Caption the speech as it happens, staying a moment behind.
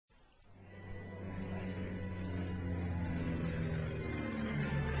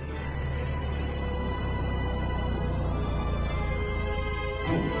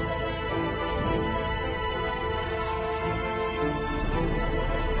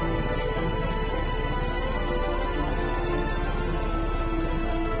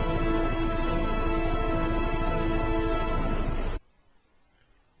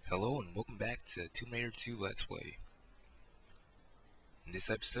to Tomb Raider 2 Let's Play. In this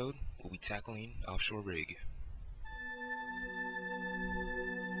episode, we'll be tackling Offshore Rig.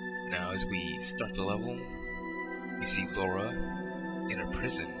 Now as we start the level, we see Laura in a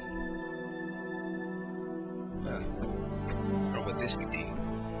prison. Or what this could be.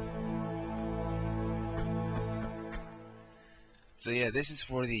 So yeah, this is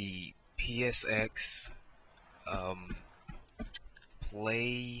for the PSX,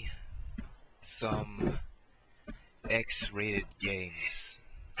 play some X-rated games.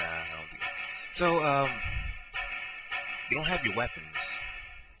 So, you don't have your weapons,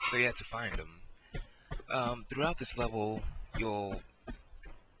 so you have to find them. Throughout this level, you'll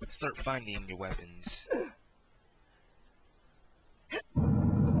start finding your weapons.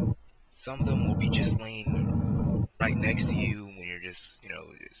 Some of them will be just laying right next to you when you're just,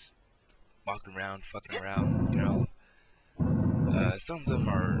 just walking around, fucking around, Some of them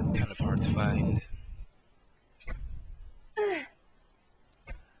are kind of hard to find.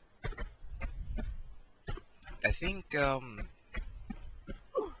 I think,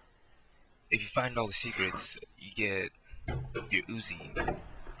 if you find all the secrets, you get your Uzi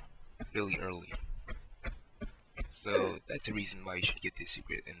really early. So that's a reason why you should get this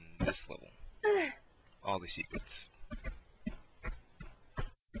secret in this level. All the secrets.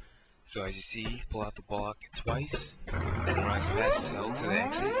 So as you see, pull out the block twice, and run as fast as hell to the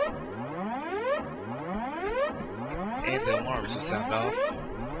exit. And the alarms will sound off.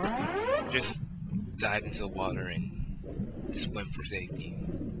 Just dive into the water and swim for safety.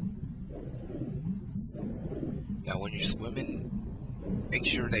 Now when you're swimming, make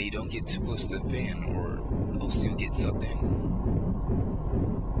sure that you don't get too close to the fan or else you'll get sucked in.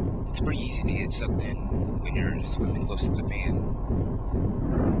 It's pretty easy to get sucked in when you're swimming close to the fan.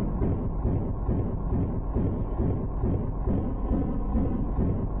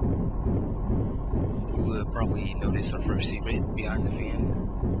 Probably notice our first secret behind the fan.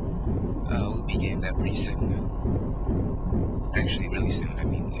 We'll be getting that pretty soon. Actually, really soon. I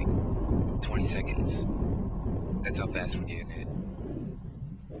mean, like 20 seconds. That's how fast we're getting it.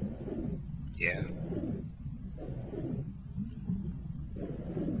 Yeah.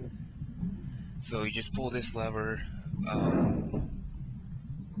 So you just pull this lever,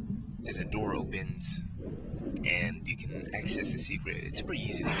 then the door opens, and you can access the secret. It's pretty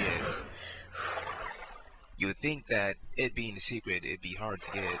easy to get. You would think that it being a secret, it'd be hard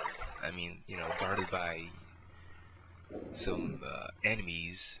to get. I mean, guarded by some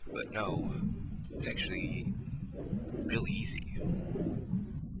enemies, but no, it's actually really easy.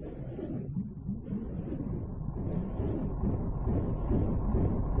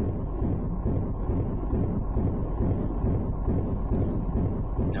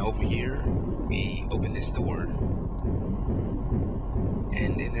 Now over here, we open this door,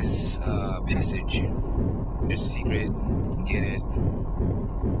 and in this passage, there's a secret. Get it.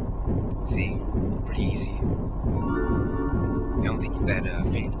 See? Pretty easy. I don't think that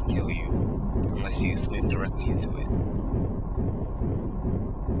fan can kill you unless you swim directly into it.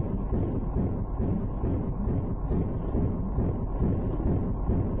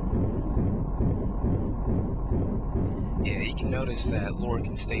 Yeah, you can notice that Laura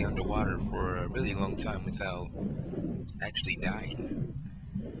can stay underwater for a really long time without actually dying.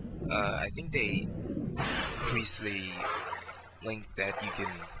 I think they increased the length that you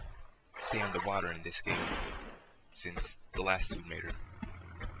can stay underwater in this game since the last Tomb Raider.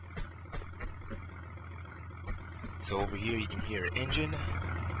 So over here you can hear an engine.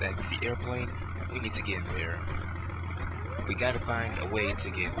 That's the airplane. We need to get in there. We gotta find a way to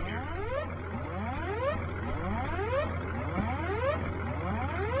get in here.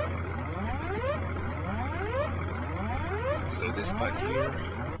 So this button here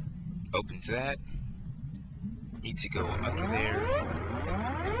opens that. Need to go under there,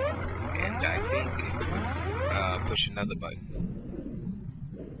 and I think push another button.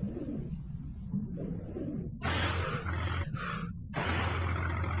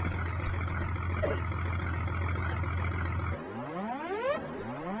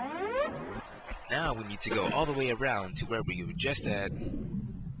 Now we need to go all the way around to where we were just at,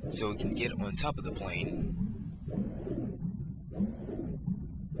 so we can get on top of the plane.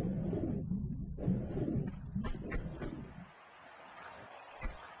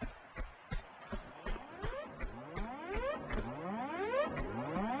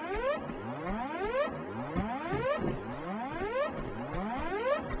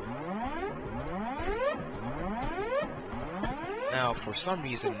 Now, for some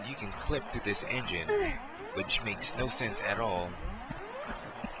reason, you can clip through this engine, which makes no sense at all.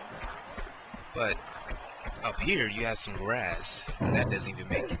 But up here, you have some grass, and that doesn't even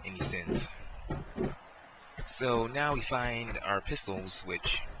make any sense. So now we find our pistols,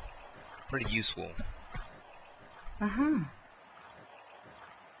 which are pretty useful. Now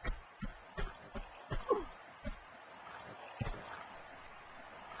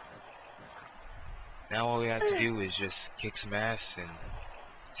all we have to do is just kick some ass and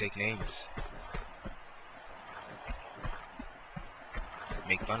take names.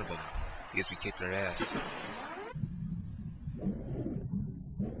 Make fun of them because we kicked their ass.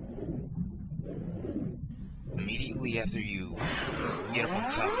 Immediately after you get up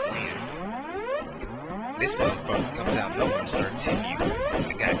on top of the land, this motherfucker comes out of nowhere and starts hitting you. So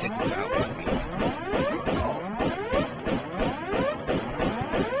you gotta take him out quickly.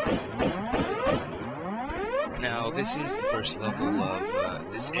 Now this is the first level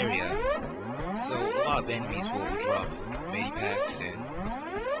of this area, so a lot of enemies will drop medipacks and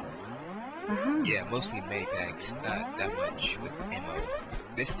yeah, mostly medipacks, not that much with ammo.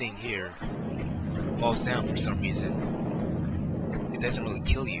 This thing here falls down for some reason. It doesn't really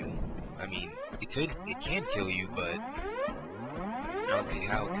kill you. I mean, it can kill you, but I don't see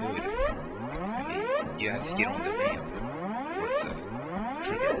how it could. I mean, you have to get on the ramp for it to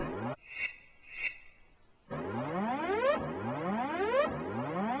trigger.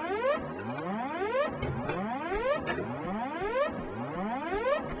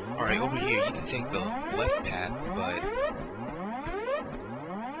 Alright, over here you can take the left path, but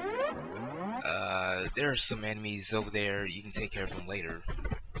there are some enemies over there. You can take care of them later.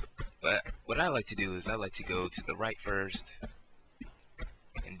 But what I like to do is I like to go to the right first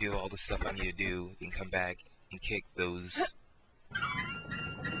and do all the stuff I need to do, then come back and kick those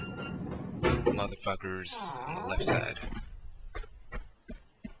motherfuckers on the left side.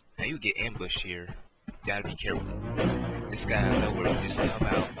 Now you get ambushed here. Gotta be careful. This guy out of nowhere will just come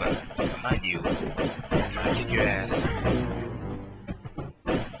out from behind you, try to kick your ass.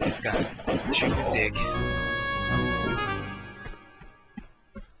 This guy, shoot your dick.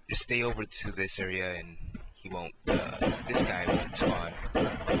 Just stay over to this area and he won't, this guy won't spawn.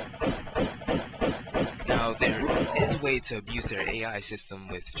 Now, there is a way to abuse their AI system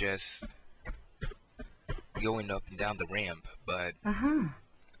with just going up and down the ramp, but I'm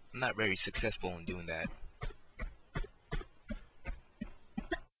not very successful in doing that.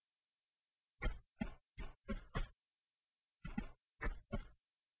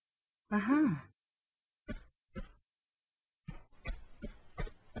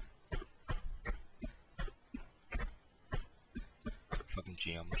 Fucking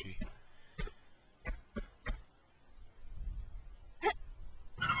geometry.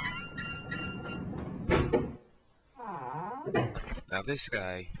 Now this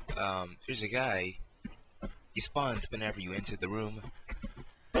guy, there's a guy, he spawns whenever you enter the room.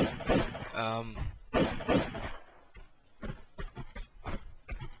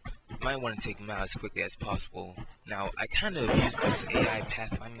 Might want to take him out as quickly as possible. Now, I kind of used this AI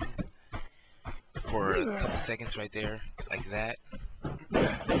pathfinding for a couple seconds right there, like that.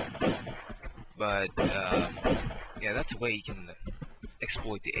 But, yeah, that's a way you can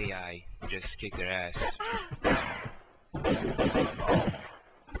exploit the AI, just kick their ass.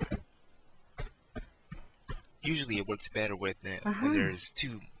 Usually it works better with when there's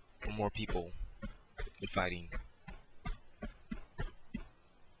 2 or more people you're fighting.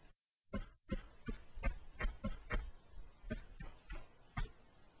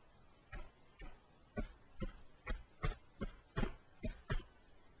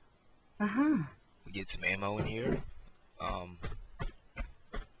 We get some ammo in here.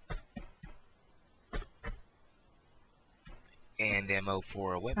 And ammo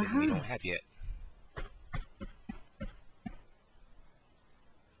for a weapon we don't have yet.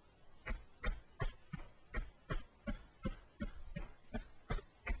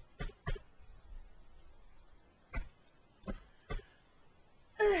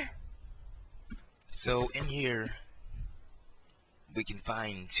 So in here we can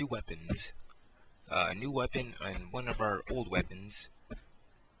find 2 weapons. A new weapon and one of our old weapons.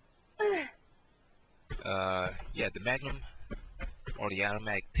 Yeah, the Magnum, or the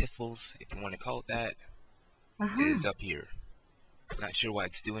automatic pistols, if you want to call it that, is up here. Not sure why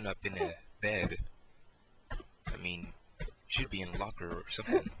it's doing up in a bed. I mean, it should be in a locker or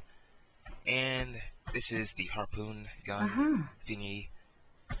something. And this is the harpoon gun thingy.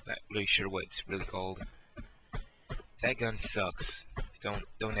 Not really sure what it's really called. That gun sucks.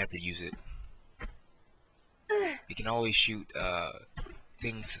 Don't ever use it. You can always shoot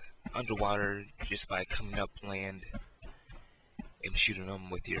things underwater just by coming up land and shooting them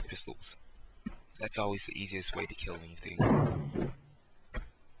with your pistols. That's always the easiest way to kill anything.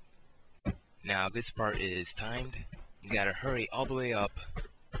 Now this part is timed. You gotta hurry all the way up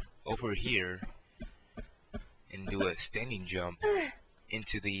over here do a standing jump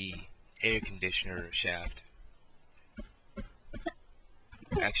into the air conditioner shaft.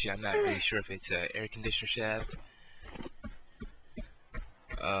 Actually, I'm not really sure if it's an air conditioner shaft.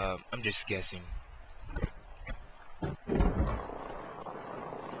 I'm just guessing.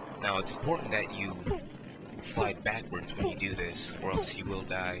 Now, it's important that you slide backwards when you do this, or else you will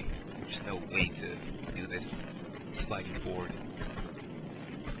die. There's no way to do this sliding forward.